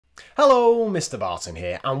Hello, Mr. Barton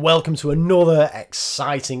here, and welcome to another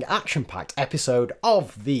exciting, action-packed episode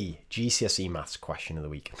of the GCSE Maths Question of the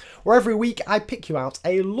Week, where every week I pick you out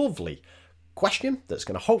a lovely question that's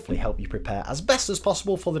going to hopefully help you prepare as best as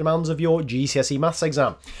possible for the demands of your GCSE Maths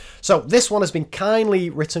exam. So this one has been kindly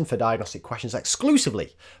written for diagnostic questions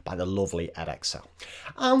exclusively by the lovely Edexcel.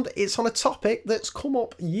 And it's on a topic that's come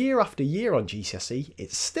up year after year on GCSE.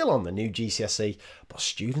 It's still on the new GCSE, but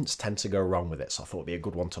students tend to go wrong with it, so I thought it'd be a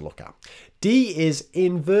good one to look at. D is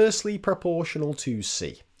inversely proportional to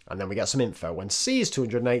C. And then we get some info. When C is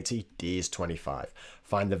 280, D is 25.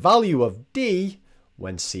 Find the value of D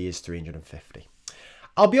when C is 350.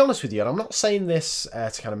 I'll be honest with you, and I'm not saying this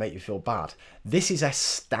to kind of make you feel bad. This is a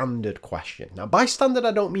standard question. Now, by standard,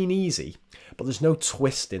 I don't mean easy, but there's no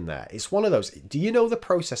twist in there. It's one of those, do you know the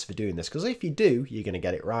process for doing this? Because if you do, you're going to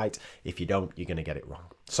get it right. If you don't, you're going to get it wrong.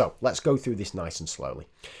 So let's go through this nice and slowly.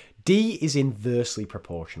 D is inversely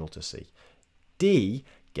proportional to C. D,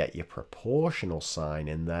 get your proportional sign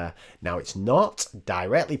in there. Now, it's not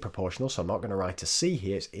directly proportional, so I'm not going to write a C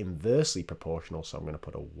here. It's inversely proportional, so I'm going to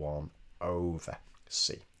put a 1 over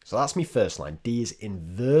C. So that's my first line. D is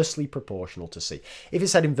inversely proportional to C. If it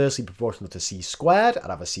said inversely proportional to C squared, I'd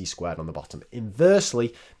have a C squared on the bottom.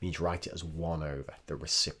 Inversely means write it as 1 over, the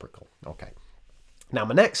reciprocal. Okay. Now,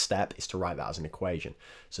 my next step is to write that as an equation.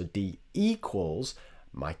 So D equals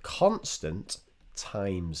my constant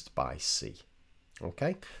times by C.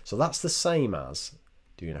 Okay, so that's the same as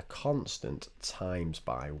doing a constant times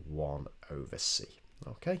by 1 over C.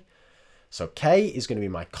 Okay, so K is going to be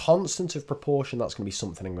my constant of proportion. That's going to be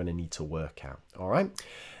something I'm going to need to work out. All right,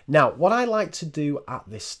 now what I like to do at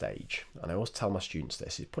this stage, and I always tell my students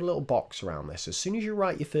this, is put a little box around this. As soon as you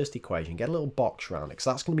write your first equation, get a little box around it, because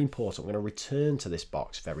that's going to be important. I'm going to return to this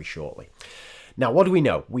box very shortly. Now, what do we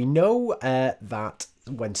know? We know that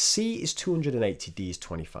when C is 280, D is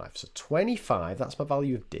 25. So 25, that's my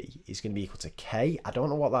value of D, is going to be equal to K. I don't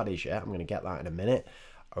know what that is yet. I'm going to get that in a minute,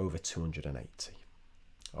 over 280.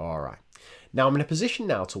 All right. Now, I'm in a position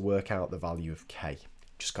now to work out the value of K.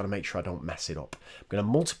 Just got to make sure I don't mess it up. I'm going to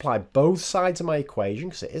multiply both sides of my equation,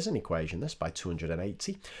 because it is an equation, this, by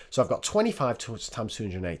 280. So I've got 25 times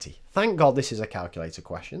 280. Thank God this is a calculator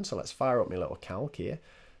question. So let's fire up my little calc here.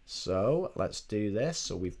 So let's do this.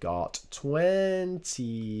 So we've got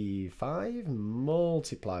 25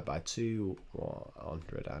 multiplied by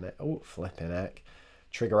 200 and it. Oh, flipping heck.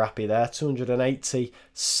 Trigger happy there. 280,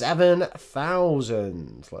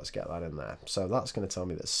 7,000. Let's get that in there. So that's going to tell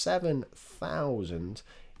me that 7,000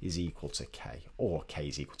 is equal to K, or K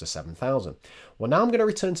is equal to 7,000. Well, now I'm going to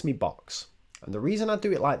return to my box. And the reason I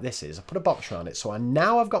do it like this is I put a box around it. So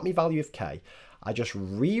now I've got my value of K. I just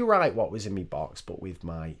rewrite what was in my box, but with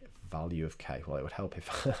my value of K. Well, it would help if,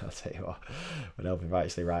 I'll tell you what, it would help if I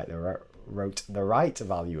actually wrote the right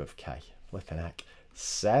value of K. Flipping heck.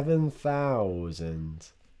 7,000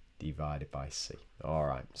 divided by C. All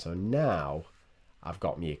right, so now I've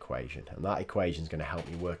got my equation, and that equation is going to help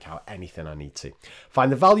me work out anything I need to.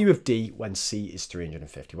 Find the value of D when C is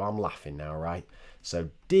 350. Well, I'm laughing now, right? So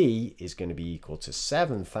D is going to be equal to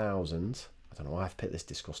 7,000. I don't know why I've picked this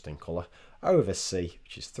disgusting colour, over C,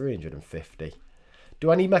 which is 350.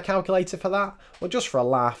 Do I need my calculator for that? Well, just for a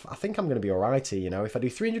laugh, I think I'm going to be all right here, you know. If I do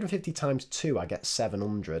 350 times 2, I get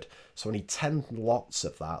 700. So I need 10 lots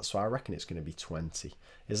of that, so I reckon it's going to be 20.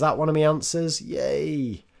 Is that one of my answers?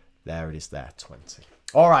 Yay! There it is there, 20.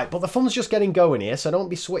 All right, but the fun's just getting going here, so don't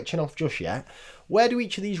be switching off just yet. Where do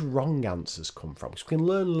each of these wrong answers come from? Because we can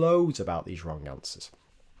learn loads about these wrong answers.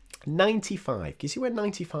 95. Can you see where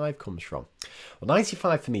 95 comes from? Well,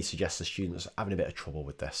 95 for me suggests the students are having a bit of trouble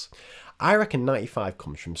with this. I reckon 95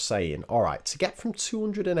 comes from saying, all right, to get from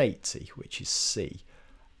 280, which is C,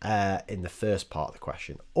 in the first part of the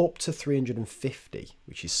question, up to 350,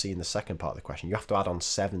 which is C in the second part of the question, you have to add on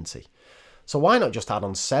 70. So why not just add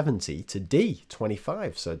on 70 to D,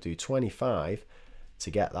 25? So do 25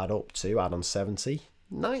 to get that up to, add on 70,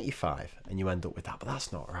 95, and you end up with that. But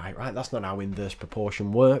that's not right? That's not how inverse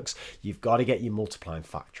proportion works. You've got to get your multiplying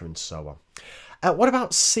factor and so on. What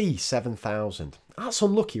about C, 7,000? That's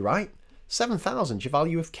unlucky, right? 7,000 is your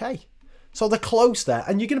value of K. So they're close there,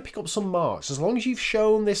 and you're going to pick up some marks. As long as you've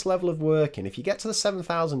shown this level of working, if you get to the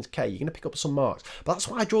 7,000 K, you're going to pick up some marks. But that's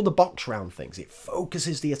why I draw the box around things. It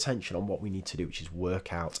focuses the attention on what we need to do, which is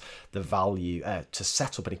work out the value, to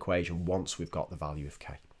set up an equation once we've got the value of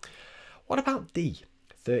K. What about D?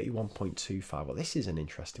 31.25. Well, this is an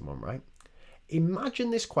interesting one, right?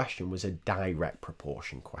 Imagine this question was a direct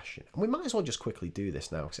proportion question. And we might as well just quickly do this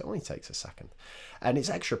now because it only takes a second. And it's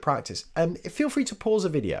extra practice. Feel free to pause the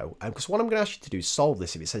video because what I'm going to ask you to do is solve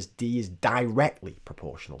this if it says D is directly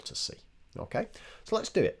proportional to C. Okay, so let's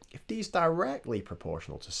do it. If D is directly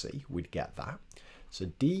proportional to C, we'd get that. So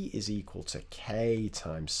D is equal to K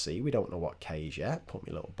times C. We don't know what K is yet. Put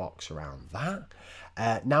my little box around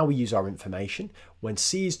that. Now we use our information. When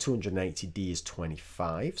C is 280, D is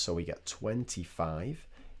 25. So we get 25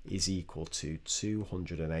 is equal to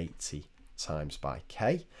 280 times by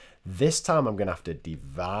K. This time I'm going to have to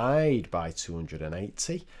divide by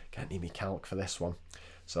 280. Can't need me calc for this one.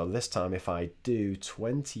 So this time if I do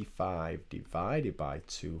 25 divided by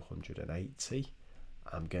 280,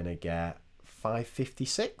 I'm going to get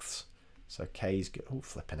 5/56. So K's good. Oh,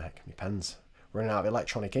 flipping heck, my pen's running out of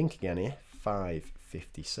electronic ink again here.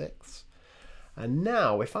 5/56. And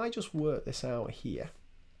now if I just work this out here,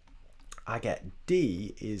 I get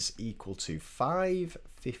D is equal to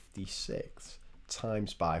 5/56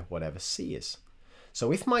 times by whatever C is.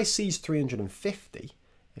 So if my C is 350,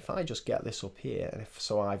 if I just get this up here, and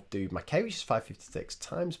so I do my K, which is 5/56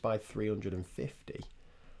 times by 350,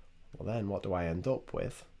 well then what do I end up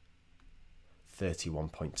with?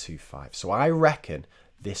 31.25. So I reckon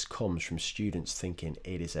this comes from students thinking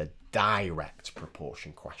it is a direct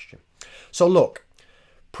proportion question. So look,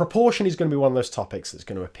 proportion is going to be one of those topics that's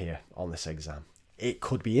going to appear on this exam. It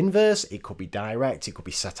could be inverse, it could be direct, it could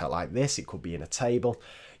be set out like this, it could be in a table.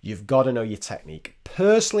 You've got to know your technique.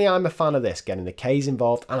 Personally, I'm a fan of this, getting the K's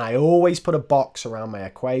involved, and I always put a box around my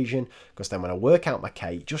equation, because then when I work out my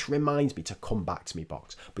K, it just reminds me to come back to my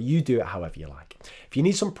box. But you do it however you like. If you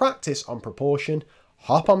need some practice on proportion,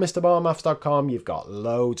 hop on mrbarmaths.com. You've got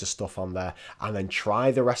loads of stuff on there, and then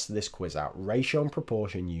try the rest of this quiz out. Ratio and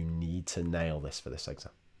proportion, you need to nail this for this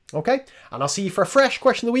exam. Okay, and I'll see you for a fresh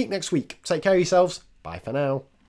question of the week next week. Take care of yourselves. Bye for now.